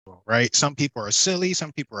right? Some people are silly,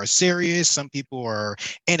 some people are serious, some people are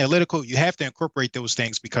analytical. You have to incorporate those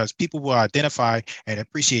things because people will identify and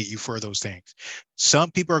appreciate you for those things. Some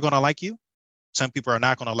people are going to like you. Some people are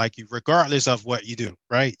not going to like you, regardless of what you do,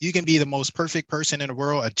 right? You can be the most perfect person in the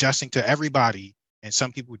world, adjusting to everybody, and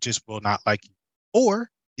some people just will not like you. Or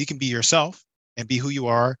you can be yourself and be who you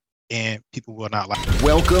are, and people will not like you.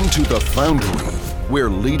 Welcome to The Foundry, where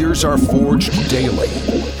leaders are forged daily.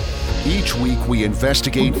 Each week, we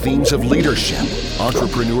investigate themes of leadership,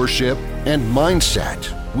 entrepreneurship, and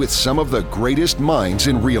mindset with some of the greatest minds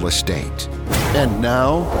in real estate. And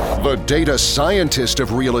now, the data scientist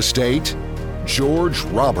of real estate, George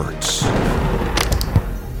Roberts.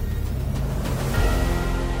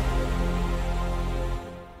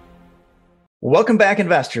 Welcome back,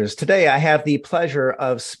 investors. Today, I have the pleasure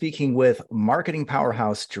of speaking with marketing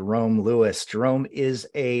powerhouse Jerome Lewis. Jerome is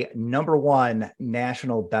a #1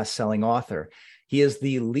 national best-selling author. He is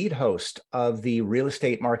the lead host of the Real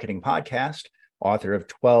Estate Marketing Podcast, author of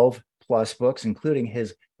 12 plus books, including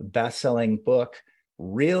his best-selling book,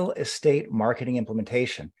 Real Estate Marketing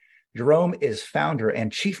Implementation. Jerome is founder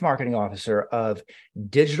and chief marketing officer of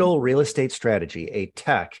Digital Real Estate Strategy, a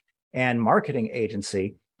tech and marketing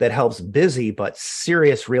agency that helps busy but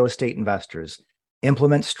serious real estate investors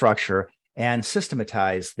implement, structure, and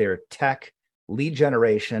systematize their tech, lead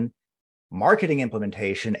generation, marketing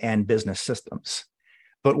implementation, and business systems.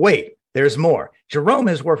 But wait, there's more. Jerome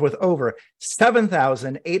has worked with over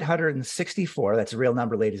 7,864, that's a real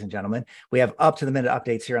number, ladies and gentlemen. We have up-to-the-minute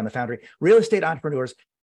updates here on The Foundry, real estate entrepreneurs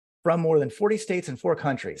from more than 40 states and 4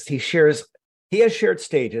 countries. He has shared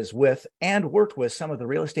stages with and worked with some of the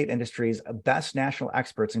real estate industry's best national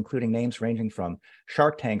experts, including names ranging from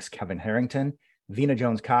Shark Tank's Kevin Harrington, Vina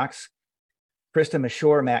Jones-Cox, Krista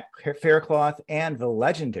Mashore, Matt Faircloth, and the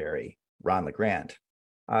legendary Ron LeGrand.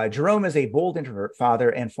 Jerome is a bold introvert, father,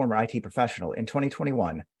 and former IT professional. In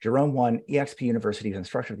 2021, Jerome won eXp University's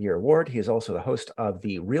Instructor of the Year Award. He is also the host of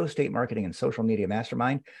the Real Estate Marketing and Social Media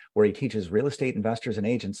Mastermind, where he teaches real estate investors and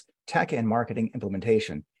agents tech and marketing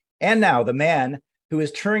implementation. And now the man who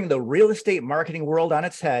is turning the real estate marketing world on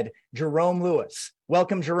its head, Jerome Lewis.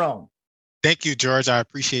 Welcome, Jerome. Thank you, George. I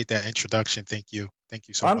appreciate that introduction. Thank you. Thank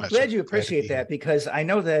you so much. I'm glad you appreciate that because I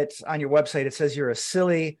know that on your website, it says you're a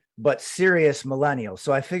silly but serious millennial.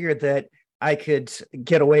 So I figured that I could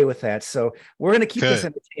get away with that. So we're going to keep this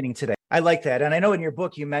entertaining today. I like that. And I know in your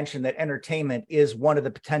book, you mentioned that entertainment is one of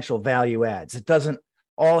the potential value adds. It doesn't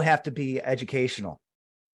all have to be educational.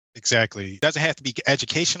 Exactly. It doesn't have to be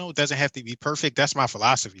educational. It doesn't have to be perfect. That's my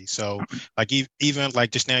philosophy. So like even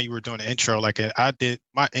like just now you were doing the intro, like I did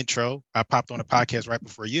my intro. I popped on a podcast right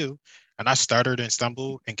before you and I stuttered and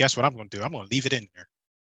stumbled. And guess what I'm going to do? I'm going to leave it in there.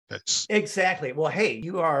 Exactly. Well, hey,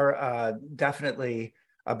 you are definitely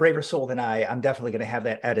a braver soul than I. I'm definitely going to have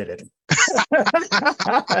that edited.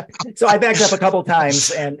 So I backed up a couple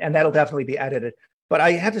times and that'll definitely be edited. But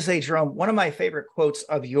I have to say, Jerome, one of my favorite quotes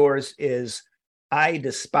of yours is, I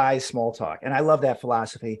despise small talk. And I love that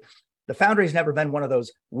philosophy. The Foundry has never been one of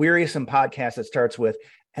those wearisome podcasts that starts with,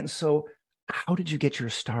 and so how did you get your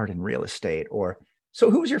start in real estate? Or,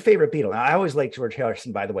 so who was your favorite Beatle? Now, I always liked George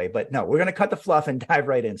Harrison, by the way, but no, we're going to cut the fluff and dive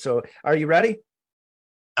right in. So are you ready?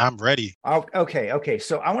 I'm ready. Oh, okay.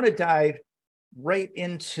 So I want to dive right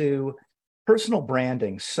into personal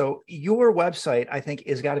branding. So your website, I think,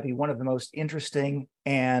 is got to be one of the most interesting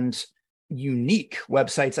and unique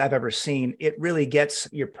websites I've ever seen. It really gets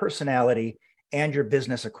your personality and your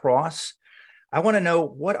business across. I want to know,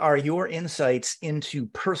 what are your insights into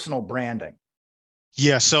personal branding?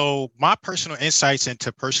 Yeah, so my personal insights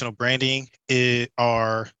into personal branding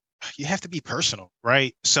are you have to be personal,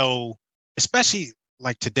 right? So especially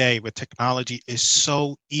like today with technology, it's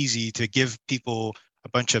so easy to give people a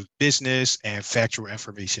bunch of business and factual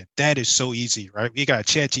information. That is so easy, right? We got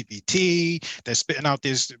ChatGPT that's spitting out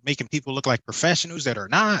this, making people look like professionals that are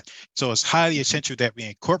not. So it's highly essential that we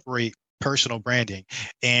incorporate personal branding.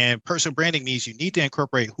 And personal branding means you need to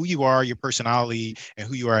incorporate who you are, your personality, and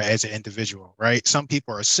who you are as an individual, right? Some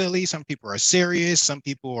people are silly, some people are serious, some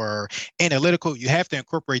people are analytical. You have to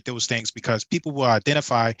incorporate those things because people will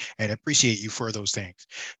identify and appreciate you for those things.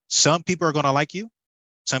 Some people are going to like you.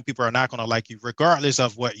 Some people are not going to like you, regardless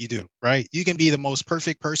of what you do, right? You can be the most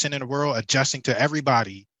perfect person in the world, adjusting to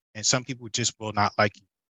everybody, and some people just will not like you.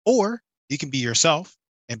 Or you can be yourself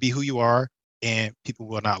and be who you are, and people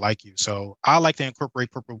will not like you. So I like to incorporate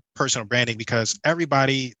personal branding because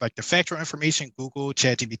everybody, like the factual information, Google,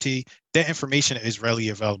 ChatGPT, that information is readily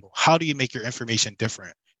available. How do you make your information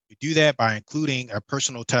different? You do that by including a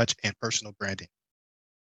personal touch and personal branding.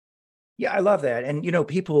 Yeah, I love that. And,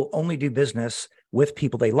 people only do business with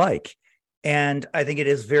people they like. And I think it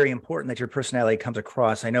is very important that your personality comes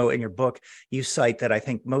across. I know in your book, you cite that I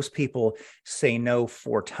think most people say no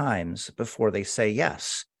 4 times before they say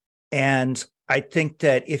yes. And I think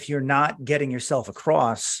that if you're not getting yourself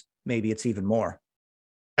across, maybe it's even more.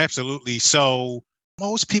 Absolutely. So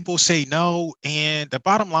most people say no. And the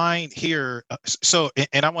bottom line here,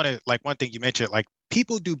 and I want to, like, one thing you mentioned, like,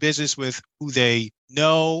 people do business with who they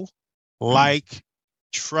know, like,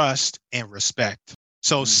 trust, and respect.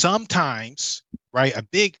 So sometimes, right,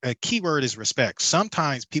 a key word is respect.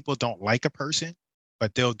 Sometimes people don't like a person,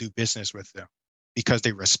 but they'll do business with them because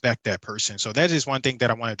they respect that person. So that is one thing that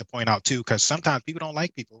I wanted to point out too, because sometimes people don't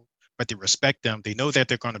like people, but they respect them. They know that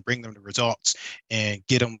they're going to bring them the results and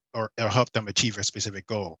get them or help them achieve a specific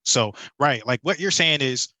goal. So, right, like what you're saying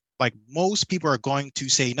is, like, most people are going to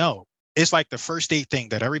say no. It's like the first date thing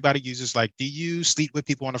that everybody uses. Like, do you sleep with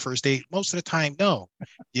people on the first date? Most of the time, no.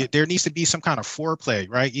 There needs to be some kind of foreplay,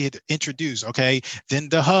 right? You had to introduce, okay, then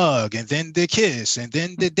the hug, and then the kiss, and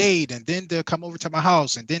then the date, and then to come over to my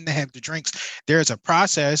house, and then to have the drinks. There's a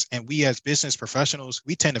process, and we as business professionals,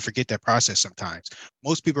 we tend to forget that process sometimes.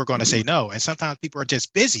 Most people are going to say no, and sometimes people are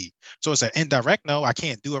just busy. So it's an indirect no. I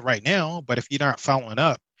can't do it right now, but if you're not following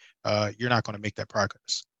up, you're not going to make that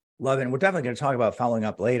progress. Love it. And we're definitely going to talk about following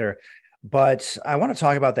up later. But I want to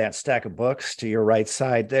talk about that stack of books to your right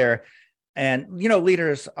side there. And,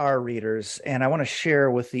 leaders are readers. And I want to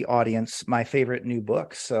share with the audience my favorite new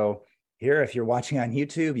book. So here, if you're watching on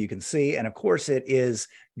YouTube, you can see. And of course, it is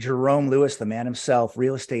Jerome Lewis, the man himself,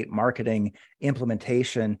 Real Estate Marketing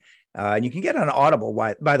Implementation. And you can get it on Audible,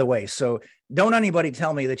 by the way. So don't anybody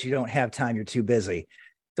tell me that you don't have time, you're too busy.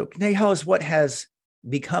 So can you tell us what has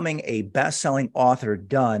becoming a best-selling author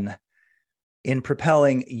done in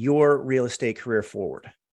propelling your real estate career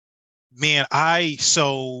forward? Man,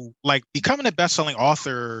 becoming a best-selling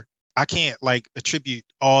author, I can't attribute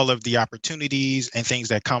all of the opportunities and things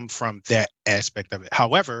that come from that aspect of it.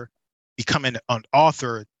 However, becoming an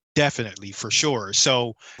author, definitely, for sure.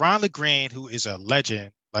 So Ron LeGrand, who is a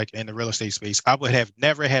legend in the real estate space, I would have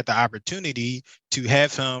never had the opportunity to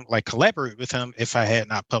have him collaborate with him if I had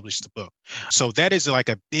not published the book. So that is a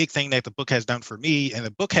big thing that the book has done for me. And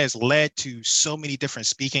the book has led to so many different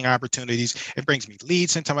speaking opportunities. It brings me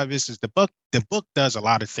leads into my business. The book does a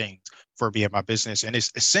lot of things for me in my business. And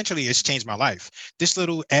it's changed my life. This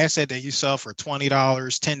little asset that you sell for $20,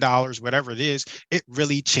 $10, whatever it is, it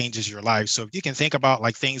really changes your life. So if you can think about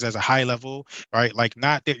things as a high level, right?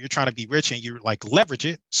 Not that you're trying to be rich and you leverage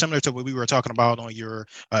it, similar to what we were talking about on your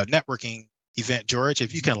networking event, George.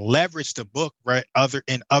 If you can leverage the book, right,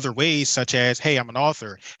 in other ways, such as, hey, I'm an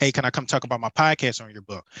author. Hey, can I come talk about my podcast on your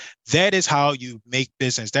book? That is how you make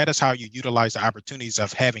business. That is how you utilize the opportunities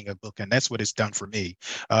of having a book. And that's what it's done for me.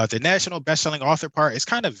 The national best-selling author part is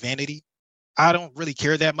kind of vanity. I don't really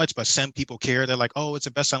care that much, but some people care. They're like, oh, it's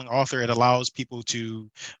a best-selling author. It allows people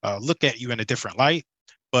to look at you in a different light.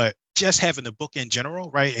 But just having the book in general,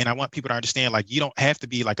 right? And I want people to understand, you don't have to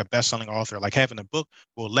be a best-selling author. Having a book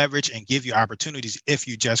will leverage and give you opportunities if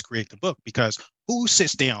you just create the book. Because who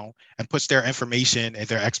sits down and puts their information and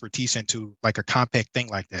their expertise into a compact thing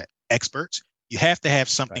like that? Experts. You have to have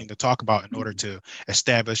something to talk about in order to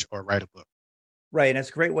establish or write a book. Right. And it's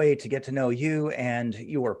a great way to get to know you and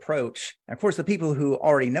your approach. And of course, the people who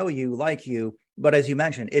already know you like you. But as you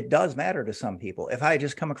mentioned, it does matter to some people. If I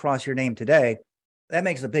just come across your name today, that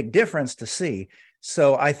makes a big difference to see.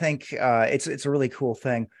 So I think it's a really cool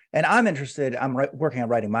thing. And I'm interested. I'm working on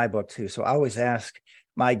writing my book too. So I always ask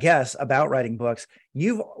my guests about writing books.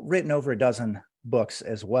 You've written over a dozen books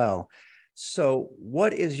as well. So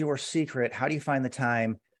what is your secret? How do you find the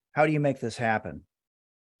time? How do you make this happen?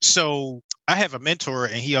 So I have a mentor,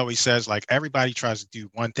 and he always says, everybody tries to do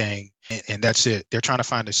one thing and that's it. They're trying to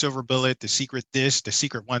find the silver bullet, the secret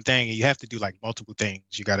one thing, and you have to do multiple things.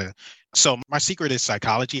 So my secret is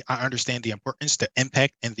psychology. I understand the importance, the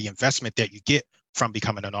impact, and the investment that you get from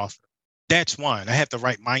becoming an author. That's one. I have the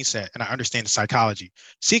right mindset and I understand the psychology.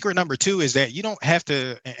 Secret number 2 is that you don't have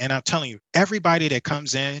to, and I'm telling you, everybody that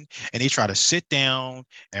comes in and they try to sit down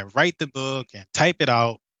and write the book and type it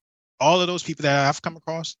out, all of those people that I've come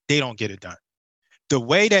across, they don't get it done. The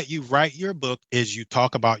way that you write your book is you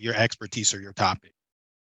talk about your expertise or your topic,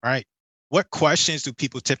 right? What questions do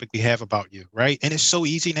people typically have about you, right? And it's so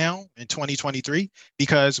easy now in 2023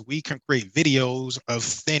 because we can create videos of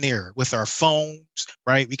thin air with our phones,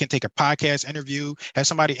 right? We can take a podcast interview, have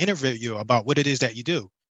somebody interview you about what it is that you do.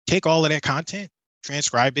 Take all of that content,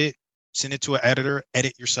 transcribe it, send it to an editor,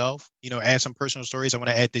 edit yourself, add some personal stories. I want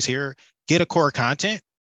to add this here. Get a core content.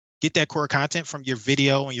 Get that core content from your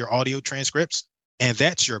video and your audio transcripts, and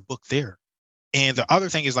that's your book there. And the other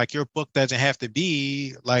thing is like your book doesn't have to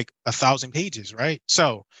be like 1,000 pages, right?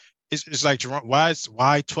 So it's like Jerome,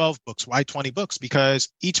 why 12 books? Why 20 books? Because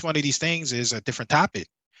each one of these things is a different topic.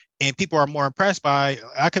 And people are more impressed by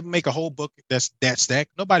I could make a whole book that's that stack.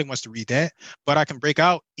 Nobody wants to read that, but I can break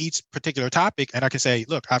out each particular topic and I can say,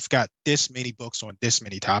 look, I've got this many books on this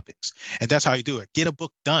many topics. And that's how you do it. Get a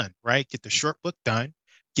book done, right? Get the short book done,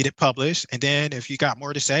 get it published. And then if you got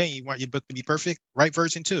more to say and you want your book to be perfect, write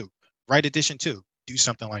version 2, write edition 2, do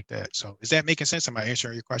something like that. So is that making sense? Am I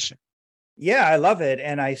answering your question? Yeah, I love it.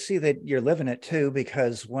 And I see that you're living it too,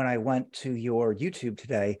 because when I went to your YouTube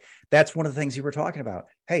today, that's one of the things you were talking about.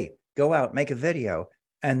 Hey, go out, make a video,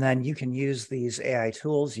 and then you can use these AI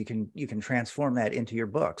tools. You can transform that into your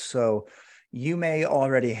book. So you may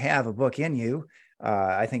already have a book in you.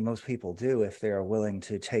 I think most people do if they're willing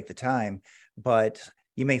to take the time, but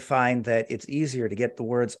you may find that it's easier to get the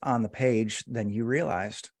words on the page than you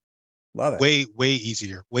realized. Love it. Way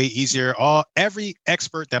easier, way easier. Every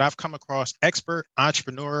expert that I've come across, expert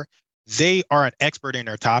entrepreneur, they are an expert in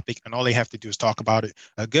their topic and all they have to do is talk about it.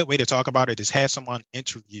 A good way to talk about it is have someone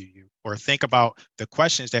interview you or think about the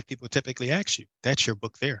questions that people typically ask you. That's your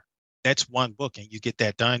book there. That's one book and you get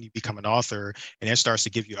that done, you become an author, and it starts to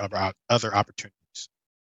give you other opportunities.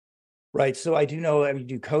 Right. So I do know you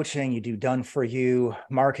do coaching, you do done for you,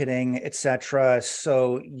 marketing, etc.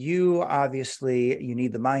 So you obviously you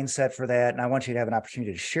need the mindset for that. And I want you to have an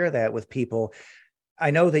opportunity to share that with people.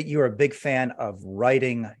 I know that you're a big fan of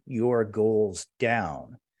writing your goals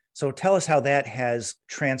down. So tell us how that has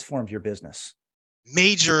transformed your business.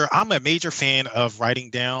 I'm a major fan of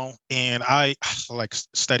writing down, and I like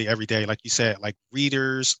study every day. Like you said, like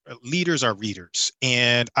leaders are readers.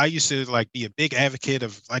 And I used to like be a big advocate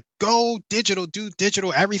of like, go digital, do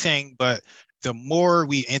digital everything. But the more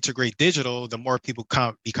we integrate digital, the more people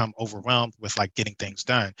become overwhelmed with like getting things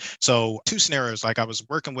done. So 2 scenarios, like I was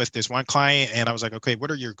working with this one client and I was like, okay,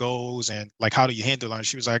 what are your goals? And like, how do you handle them? And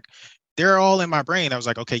she was like, they're all in my brain. I was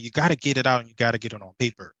like, okay, you got to get it out and you got to get it on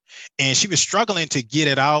paper. And she was struggling to get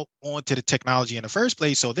it out onto the technology in the first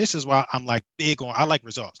place. So this is why I'm like I like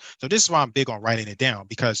results. So this is why I'm big on writing it down,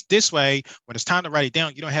 because this way, when it's time to write it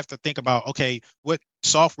down, you don't have to think about, okay, what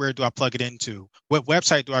software do I plug it into? What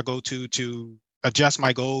website do I go to adjust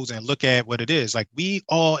my goals and look at what it is? Like we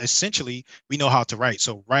all essentially, we know how to write.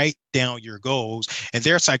 So write down your goals, and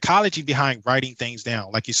there's psychology behind writing things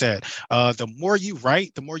down. Like you said, the more you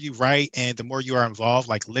write and the more you are involved,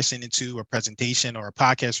 like listening to a presentation or a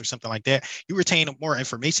podcast or something like that, you retain more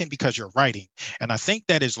information because you're writing. And I think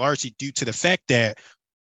that is largely due to the fact that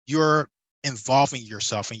you're involving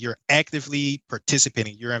yourself and you're actively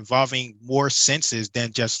participating. You're involving more senses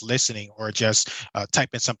than just listening or just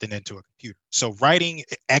typing something into a computer. So writing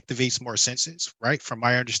activates more senses, right? From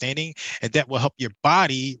my understanding, and that will help your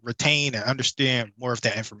body retain and understand more of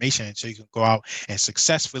that information so you can go out and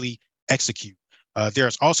successfully execute.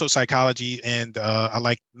 There's also psychology, and I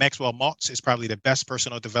like Maxwell Maltz is probably the best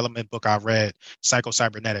personal development book I've read,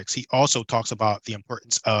 Psycho-Cybernetics. He also talks about the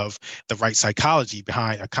importance of the right psychology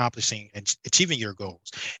behind accomplishing and achieving your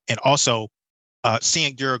goals, and also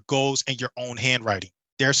seeing your goals in your own handwriting.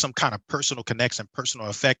 There's some kind of personal connection, personal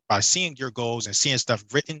effect by seeing your goals and seeing stuff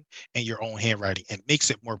written in your own handwriting. It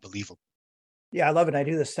makes it more believable. Yeah, I love it. I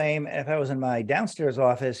do the same. If I was in my downstairs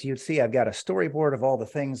office, you'd see I've got a storyboard of all the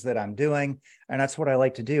things that I'm doing. And that's what I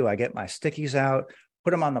like to do. I get my stickies out,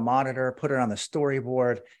 put them on the monitor, put it on the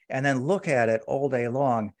storyboard, and then look at it all day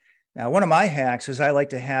long. Now, one of my hacks is I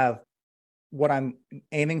like to have what I'm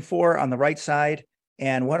aiming for on the right side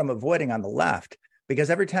and what I'm avoiding on the left, because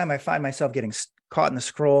every time I find myself getting caught in the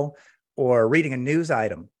scroll or reading a news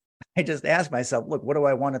item, I just ask myself, look, what do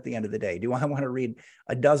I want at the end of the day? Do I want to read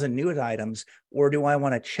a dozen news items, or do I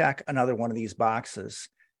want to check another one of these boxes?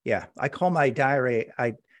 Yeah, I call my diary,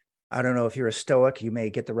 I don't know if you're a Stoic, you may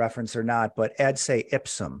get the reference or not, but ad se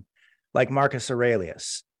ipsum, like Marcus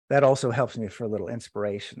Aurelius. That also helps me for a little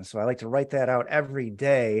inspiration. So I like to write that out every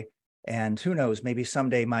day. And who knows, maybe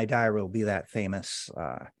someday my diary will be that famous.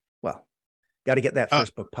 Well, got to get that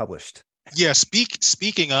first book published. Yeah,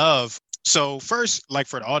 speaking of, so first, like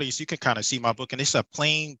for the audience, you can kind of see my book, and it's a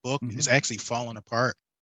plain book. Mm-hmm. It's actually falling apart,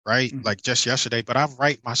 right? Mm-hmm. Like just yesterday, but I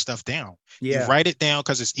write my stuff down. Yeah. You write it down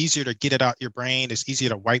because it's easier to get it out your brain. It's easier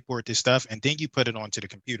to whiteboard this stuff, and then you put it onto the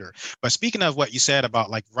computer. But speaking of what you said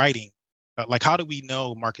about like writing, like how do we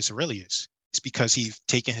know Marcus Aurelius? It's because he's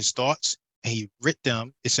taken his thoughts and he writ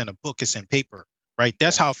them. It's in a book. It's in paper. Right.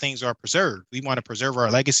 That's how things are preserved. We want to preserve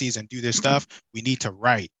our legacies and do this stuff. We need to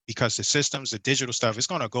write, because the systems, the digital stuff, is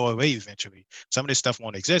going to go away eventually. Some of this stuff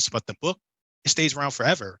won't exist, but the book, it stays around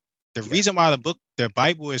forever. The reason why the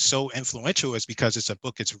Bible is so influential is because it's a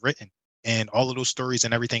book. It's written. And all of those stories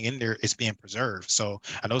and everything in there is being preserved. So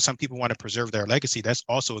I know some people want to preserve their legacy. That's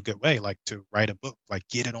also a good way, like to write a book, like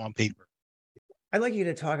get it on paper. I'd like you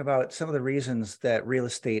to talk about some of the reasons that real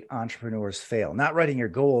estate entrepreneurs fail. Not writing your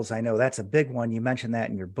goals, I know that's a big one. You mentioned that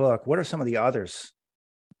in your book. What are some of the others?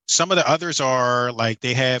 Some of the others are like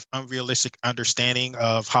they have unrealistic understanding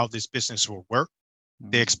of how this business will work.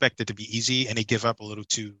 They expect it to be easy and they give up a little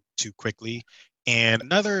too quickly. And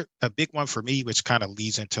a big one for me, which kind of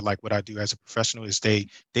leads into like what I do as a professional, is they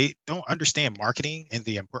don't understand marketing and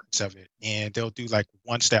the importance of it. And they'll do like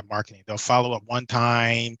one-step marketing. They'll follow up one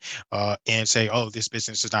time and say, "Oh, this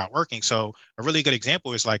business is not working." So a really good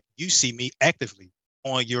example is like you see me actively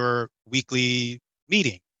on your weekly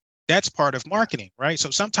meeting. That's part of marketing, right?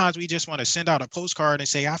 So sometimes we just want to send out a postcard and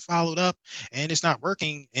say, I followed up and it's not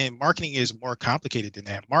working. And marketing is more complicated than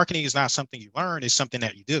that. Marketing is not something you learn, it's something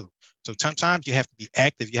that you do. So sometimes you have to be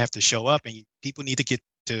active, you have to show up, and people need to get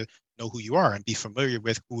to know who you are and be familiar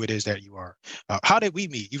with who it is that you are. How did we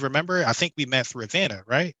meet? You remember? I think we met through Avana,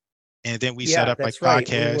 right? And then we set up like right.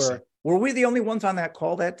 podcasts. Were we the only ones on that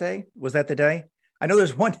call that day? Was that the day? I know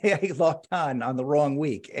there's one day I logged on the wrong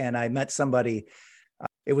week and I met somebody.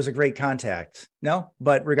 It was a great contact. No,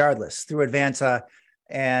 but regardless, through Advanta.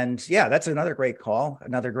 And yeah, that's another great call,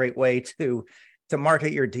 another great way to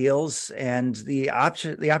market your deals. And the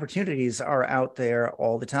opportunities are out there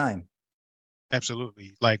all the time.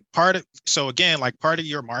 Absolutely. So again, like part of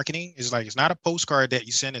your marketing is like, it's not a postcard that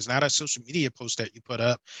you send. It's not a social media post that you put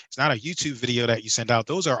up. It's not a YouTube video that you send out.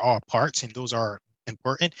 Those are all parts and those are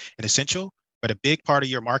important and essential. But a big part of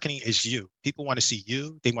your marketing is you. People want to see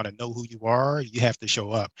you. They want to know who you are. You have to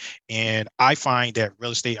show up. And I find that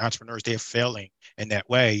real estate entrepreneurs, they're failing in that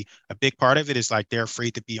way. A big part of it is like they're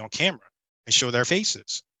afraid to be on camera and show their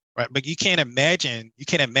faces, right? But you can't imagine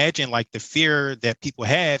like the fear that people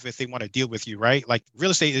have if they want to deal with you, right? Like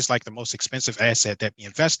real estate is like the most expensive asset that we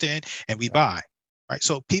invest in and we buy, right?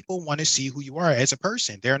 So people want to see who you are as a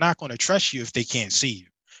person. They're not going to trust you if they can't see you.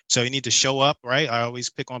 So you need to show up, right? I always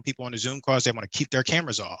pick on people on the Zoom calls. They want to keep their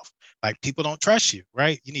cameras off. Like people don't trust you,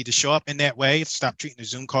 right? You need to show up in that way. Stop treating the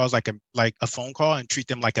Zoom calls like a phone call and treat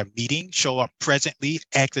them like a meeting. Show up presently,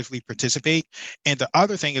 actively participate. And the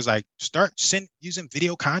other thing is like start using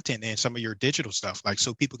video content in some of your digital stuff, like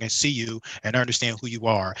so people can see you and understand who you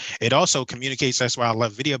are. It also communicates. That's why I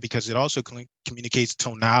love video, because it also communicates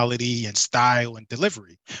tonality and style and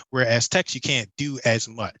delivery, whereas text you can't do as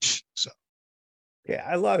much. So. Yeah,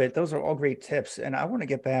 I love it. Those are all great tips. And I want to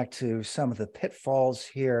get back to some of the pitfalls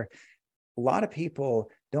here. A lot of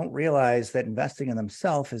people don't realize that investing in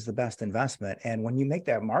themselves is the best investment. And when you make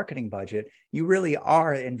that marketing budget, you really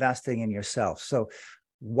are investing in yourself. So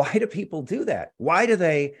why do people do that? Why do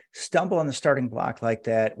they stumble on the starting block like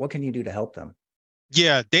that? What can you do to help them?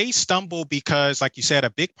 Yeah, they stumble because, like you said,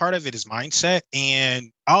 a big part of it is mindset.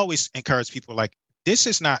 And I always encourage people like, this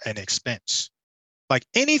is not an expense. Like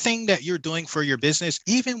anything that you're doing for your business,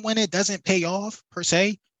 even when it doesn't pay off per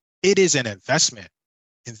se, it is an investment.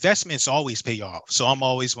 Investments always pay off. So I'm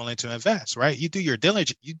always willing to invest, right? You do your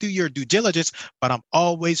due diligence, but I'm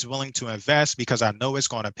always willing to invest because I know it's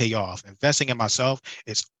going to pay off. Investing in myself,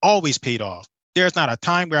 it's always paid off. There's not a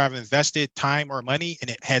time where I've invested time or money and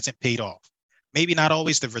it hasn't paid off. Maybe not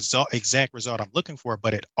always the exact result I'm looking for,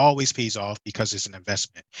 but it always pays off because it's an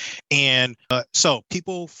investment. And so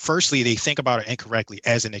people, firstly, they think about it incorrectly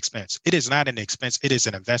as an expense. It is not an expense. It is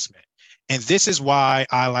an investment. And this is why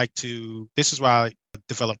I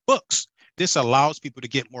develop books. This allows people to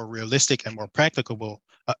get more realistic and more practical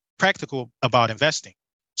about investing.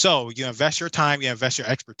 So you invest your time, you invest your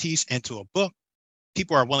expertise into a book.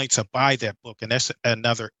 People are willing to buy that book. And that's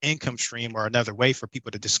another income stream or another way for people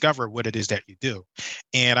to discover what it is that you do.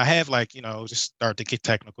 And I have just start to get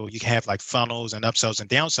technical. You can have like funnels and upsells and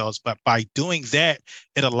downsells, but by doing that,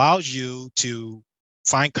 it allows you to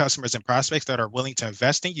find customers and prospects that are willing to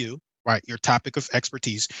invest in you, right? Your topic of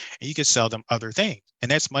expertise, and you can sell them other things. And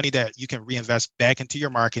that's money that you can reinvest back into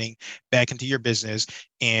your marketing, back into your business,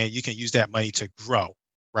 and you can use that money to grow,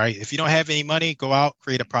 right? If you don't have any money, go out,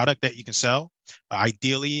 create a product that you can sell.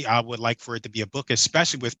 Ideally, I would like for it to be a book,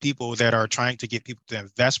 especially with people that are trying to get people to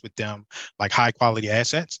invest with them, like high quality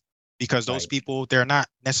assets, because those people, they're not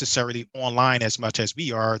necessarily online as much as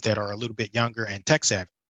we are that are a little bit younger and tech savvy,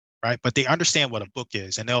 right? But they understand what a book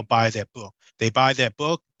is and they'll buy that book. They buy that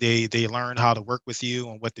book, they learn how to work with you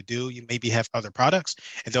and what to do. You maybe have other products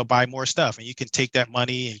and they'll buy more stuff. And you can take that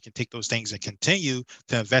money and you can take those things and continue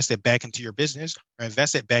to invest it back into your business or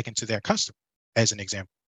invest it back into their customer, as an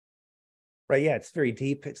example. Right. Yeah, it's very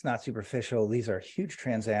deep. It's not superficial. These are huge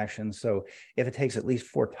transactions. So if it takes at least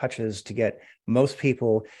 4 touches to get most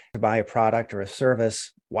people to buy a product or a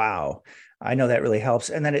service, wow, I know that really helps.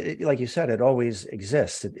 And then, like you said, it always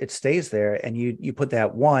exists. It stays there, and you put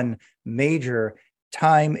that one major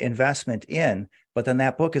time investment in, but then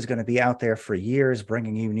that book is going to be out there for years,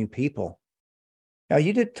 bringing you new people. Now,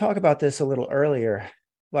 you did talk about this a little earlier,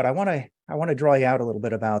 but I want to draw you out a little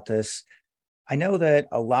bit about this. I know that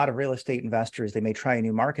a lot of real estate investors, they may try a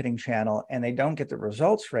new marketing channel and they don't get the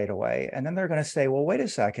results right away. And then they're going to say, well, wait a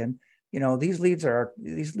second, these leads are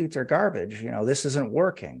garbage. This isn't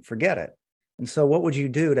working. Forget it. And so what would you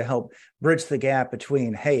do to help bridge the gap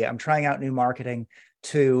between, hey, I'm trying out new marketing,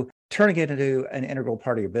 to turning it into an integral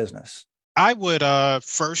part of your business? I would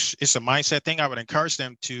first, it's a mindset thing. I would encourage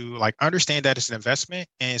them to understand that it's an investment,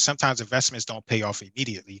 and sometimes investments don't pay off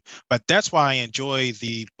immediately. But that's why I enjoy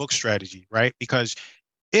the book strategy, right? Because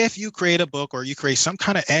if you create a book or you create some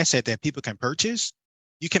kind of asset that people can purchase,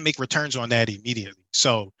 you can make returns on that immediately.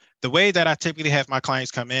 So the way that I typically have my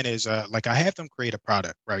clients come in is I have them create a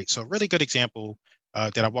product, right? So a really good example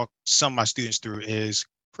that I walk some of my students through is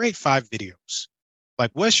create 5 videos.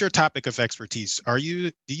 What's your topic of expertise?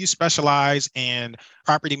 Do you specialize in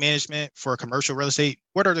property management for commercial real estate?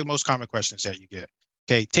 What are the most common questions that you get?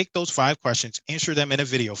 Okay, take those 5 questions, answer them in a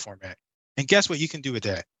video format. And guess what you can do with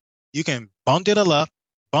that? You can bundle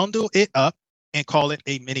it up and call it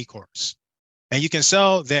a mini course. And you can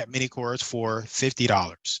sell that mini course for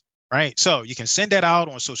 $50, right? So you can send that out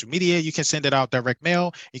on social media. You can send it out direct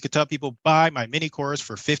mail. You can tell people, buy my mini course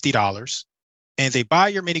for $50. And they buy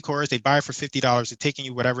your mini course, they buy it for $50. They're taking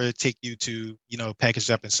you whatever it take you to, package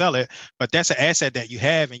up and sell it. But that's an asset that you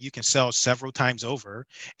have, and you can sell several times over,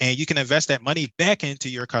 and you can invest that money back into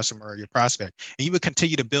your customer or your prospect. And you would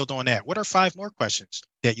continue to build on that. What are 5 more questions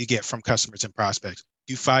that you get from customers and prospects?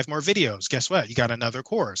 Do 5 more videos. Guess what? You got another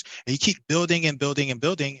course, and you keep building and building and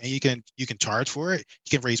building, and you can charge for it.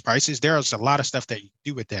 You can raise prices. There's a lot of stuff that you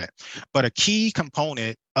do with that. But a key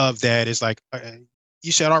component of that is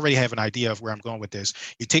you should already have an idea of where I'm going with this.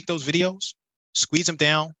 You take those videos, squeeze them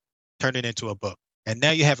down, turn it into a book. And now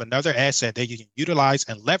you have another asset that you can utilize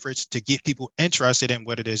and leverage to get people interested in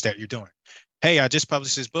what it is that you're doing. Hey, I just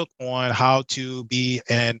published this book on how to be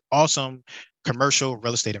an awesome commercial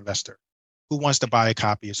real estate investor. Who wants to buy a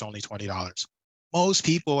copy? It's only $20. Most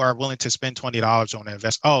people are willing to spend $20 on an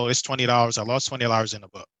invest. Oh, it's $20. I lost $20 in the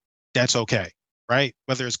book. That's okay. Right?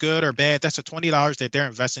 Whether it's good or bad, that's a $20 that they're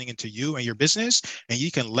investing into you and your business. And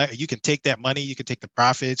you can take that money, you can take the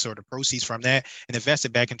profits or the proceeds from that and invest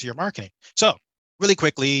it back into your marketing. So really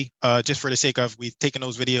quickly, just for the sake of, we've taken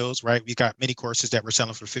those videos, right? We got mini courses that we're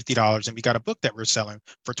selling for $50, and we got a book that we're selling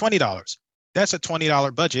for $20. That's a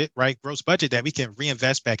 $20 budget, right? Gross budget that we can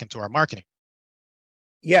reinvest back into our marketing.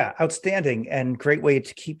 Yeah, outstanding, and great way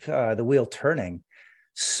to keep the wheel turning.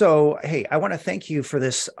 So, hey, I want to thank you for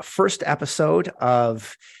this first episode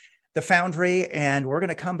of The Foundry, and we're going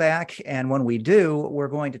to come back. And when we do, we're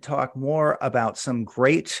going to talk more about some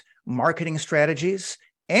great marketing strategies.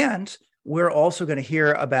 And we're also going to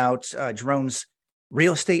hear about Jerome's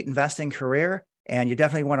real estate investing career. And you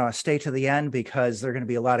definitely want to stay to the end, because there are going to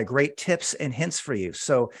be a lot of great tips and hints for you.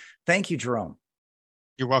 So thank you, Jerome.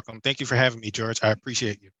 You're welcome. Thank you for having me, George. I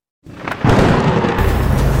appreciate you.